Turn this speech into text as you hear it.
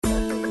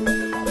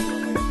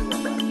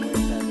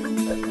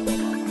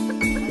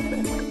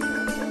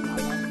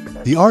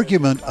The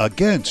argument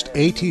against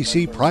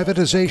ATC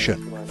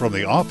privatization from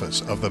the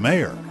office of the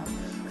mayor.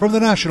 From the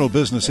National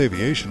Business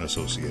Aviation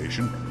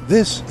Association,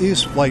 this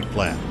is Flight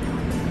Plan.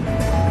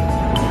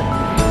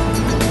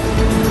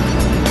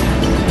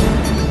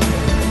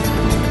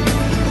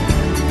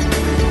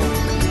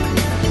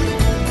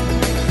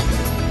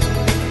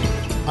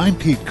 I'm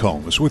Pete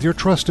Combs with your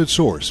trusted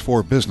source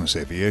for business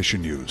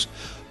aviation news.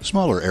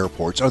 Smaller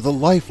airports are the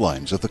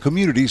lifelines of the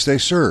communities they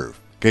serve,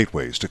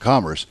 gateways to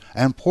commerce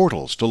and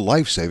portals to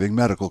life-saving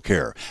medical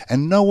care.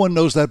 And no one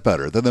knows that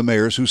better than the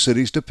mayors whose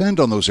cities depend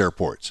on those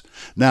airports.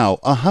 Now,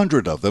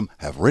 100 of them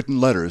have written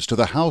letters to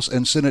the House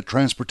and Senate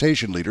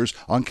transportation leaders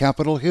on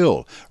Capitol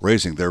Hill,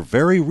 raising their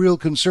very real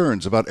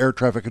concerns about air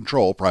traffic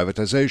control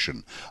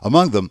privatization.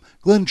 Among them,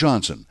 Glenn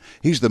Johnson.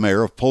 He's the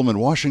mayor of Pullman,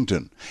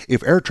 Washington.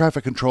 If air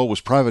traffic control was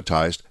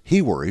privatized,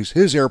 he worries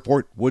his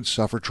airport would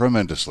suffer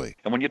tremendously.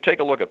 And when you take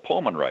a look at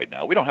Pullman right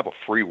now, we don't have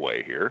a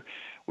freeway here.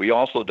 We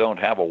also don't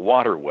have a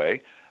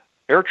waterway.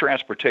 Air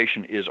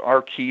transportation is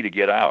our key to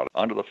get out.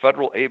 Under the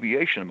Federal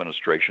Aviation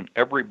Administration,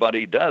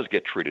 everybody does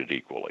get treated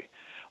equally.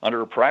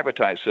 Under a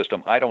privatized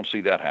system, I don't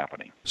see that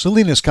happening.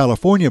 Salinas,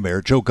 California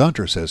Mayor Joe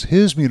Gunter says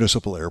his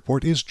municipal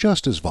airport is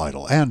just as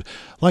vital. And,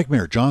 like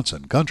Mayor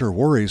Johnson, Gunter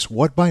worries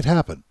what might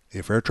happen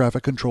if air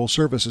traffic control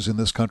services in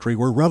this country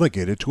were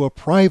relegated to a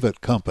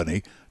private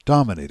company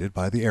dominated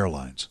by the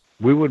airlines.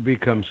 We would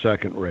become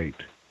second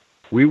rate.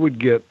 We would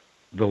get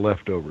the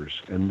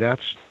leftovers, and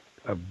that's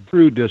a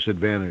true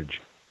disadvantage.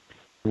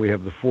 We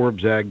have the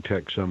Forbes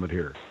AgTech Summit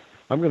here.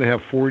 I'm going to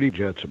have 40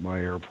 jets at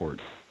my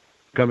airport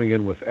coming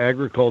in with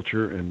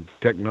agriculture and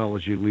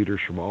technology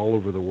leaders from all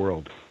over the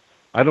world.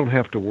 I don't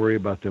have to worry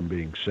about them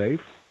being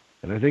safe,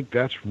 and I think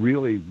that's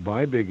really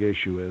my big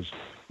issue is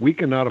we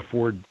cannot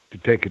afford to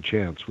take a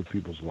chance with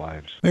people's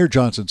lives. Mayor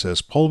Johnson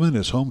says Pullman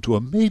is home to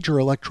a major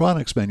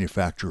electronics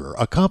manufacturer,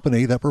 a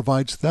company that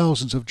provides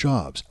thousands of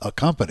jobs, a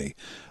company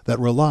that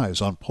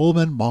relies on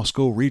Pullman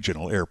Moscow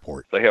Regional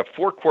Airport. They have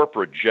 4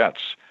 corporate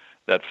jets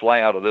that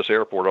fly out of this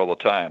airport all the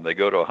time. They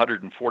go to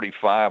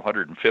 145,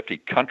 150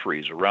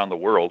 countries around the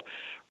world.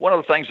 One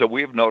of the things that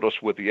we've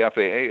noticed with the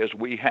FAA is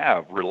we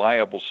have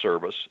reliable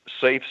service,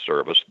 safe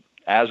service,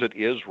 as it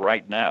is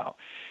right now.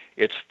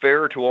 It's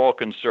fair to all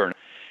concerned.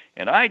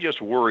 And I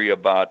just worry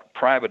about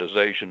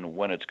privatization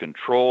when it's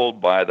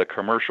controlled by the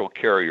commercial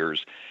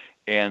carriers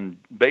and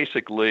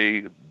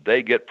basically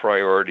they get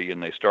priority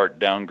and they start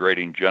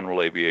downgrading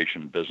general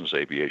aviation, business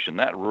aviation.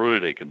 That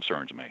really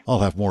concerns me. I'll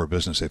have more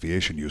business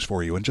aviation news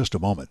for you in just a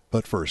moment.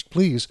 But first,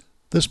 please,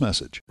 this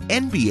message.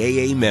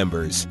 NBAA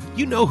members,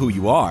 you know who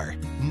you are.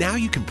 Now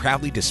you can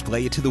proudly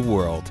display it to the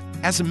world.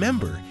 As a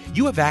member,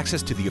 you have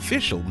access to the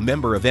official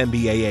Member of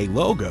NBAA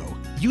logo.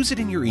 Use it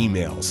in your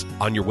emails,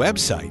 on your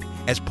website,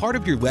 as part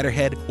of your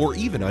letterhead, or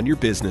even on your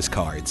business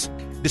cards.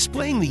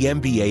 Displaying the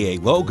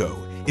NBAA logo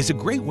is a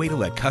great way to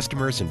let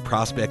customers and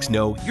prospects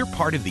know you're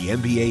part of the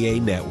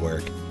NBAA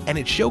network, and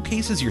it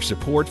showcases your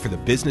support for the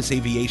business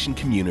aviation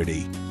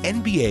community.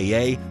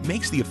 NBAA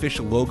makes the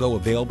official logo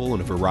available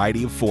in a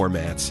variety of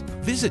formats.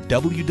 Visit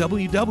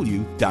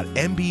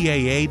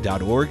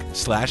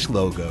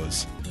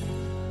www.nbaa.org/logos.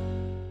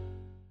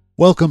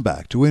 Welcome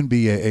back to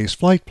NBAA's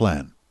Flight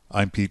Plan.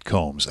 I'm Pete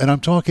Combs, and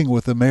I'm talking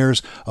with the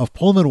mayors of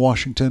Pullman,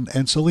 Washington,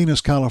 and Salinas,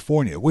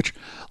 California, which,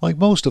 like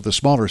most of the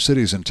smaller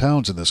cities and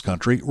towns in this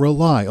country,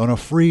 rely on a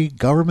free,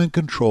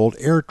 government-controlled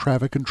air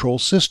traffic control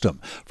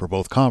system for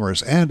both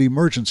commerce and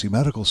emergency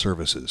medical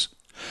services.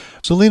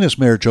 Salinas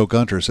Mayor Joe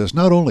Gunter says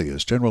not only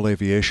is general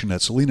aviation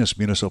at Salinas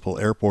Municipal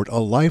Airport a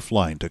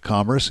lifeline to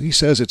commerce, he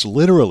says it's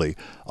literally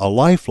a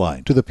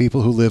lifeline to the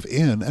people who live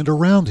in and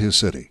around his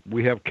city.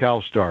 We have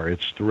CalStar.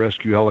 It's the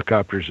rescue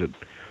helicopters that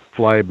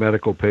fly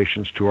medical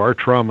patients to our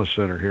trauma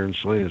center here in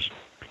Salinas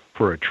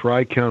for a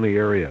tri-county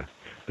area.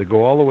 They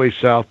go all the way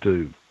south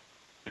to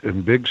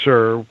Big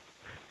Sur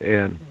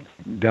and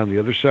down the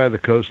other side of the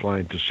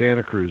coastline to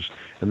Santa Cruz,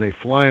 and they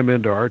fly them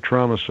into our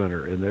trauma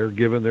center, and they're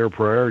given their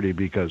priority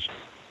because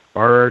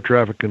our air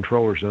traffic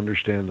controllers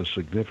understand the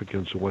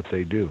significance of what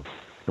they do.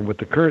 And with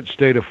the current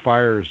state of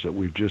fires that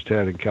we've just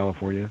had in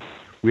California,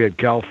 we had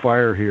Cal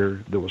Fire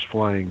here that was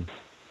flying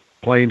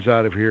planes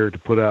out of here to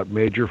put out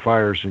major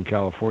fires in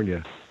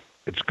California.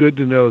 It's good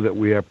to know that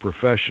we have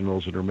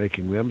professionals that are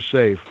making them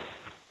safe,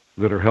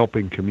 that are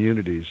helping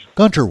communities.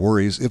 Gunter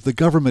worries if the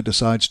government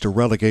decides to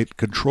relegate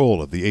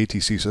control of the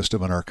ATC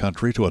system in our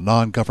country to a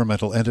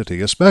non-governmental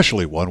entity,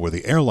 especially one where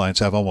the airlines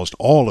have almost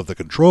all of the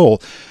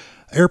control,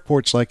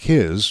 airports like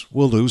his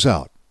will lose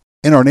out.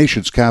 In our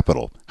nation's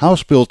capital,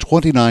 House Bill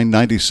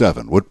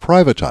 2997 would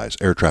privatize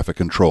air traffic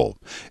control.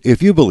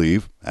 If you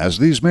believe, as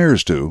these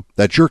mayors do,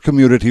 that your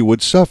community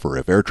would suffer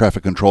if air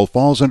traffic control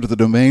falls under the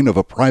domain of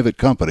a private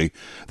company,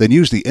 then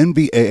use the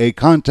NBAA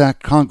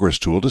Contact Congress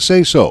tool to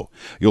say so.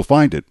 You'll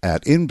find it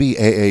at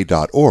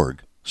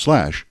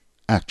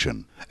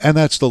nbaa.org/action. And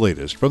that's the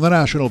latest from the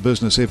National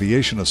Business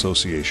Aviation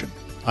Association.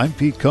 I'm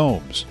Pete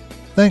Combs.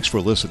 Thanks for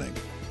listening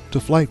to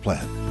Flight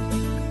Plan.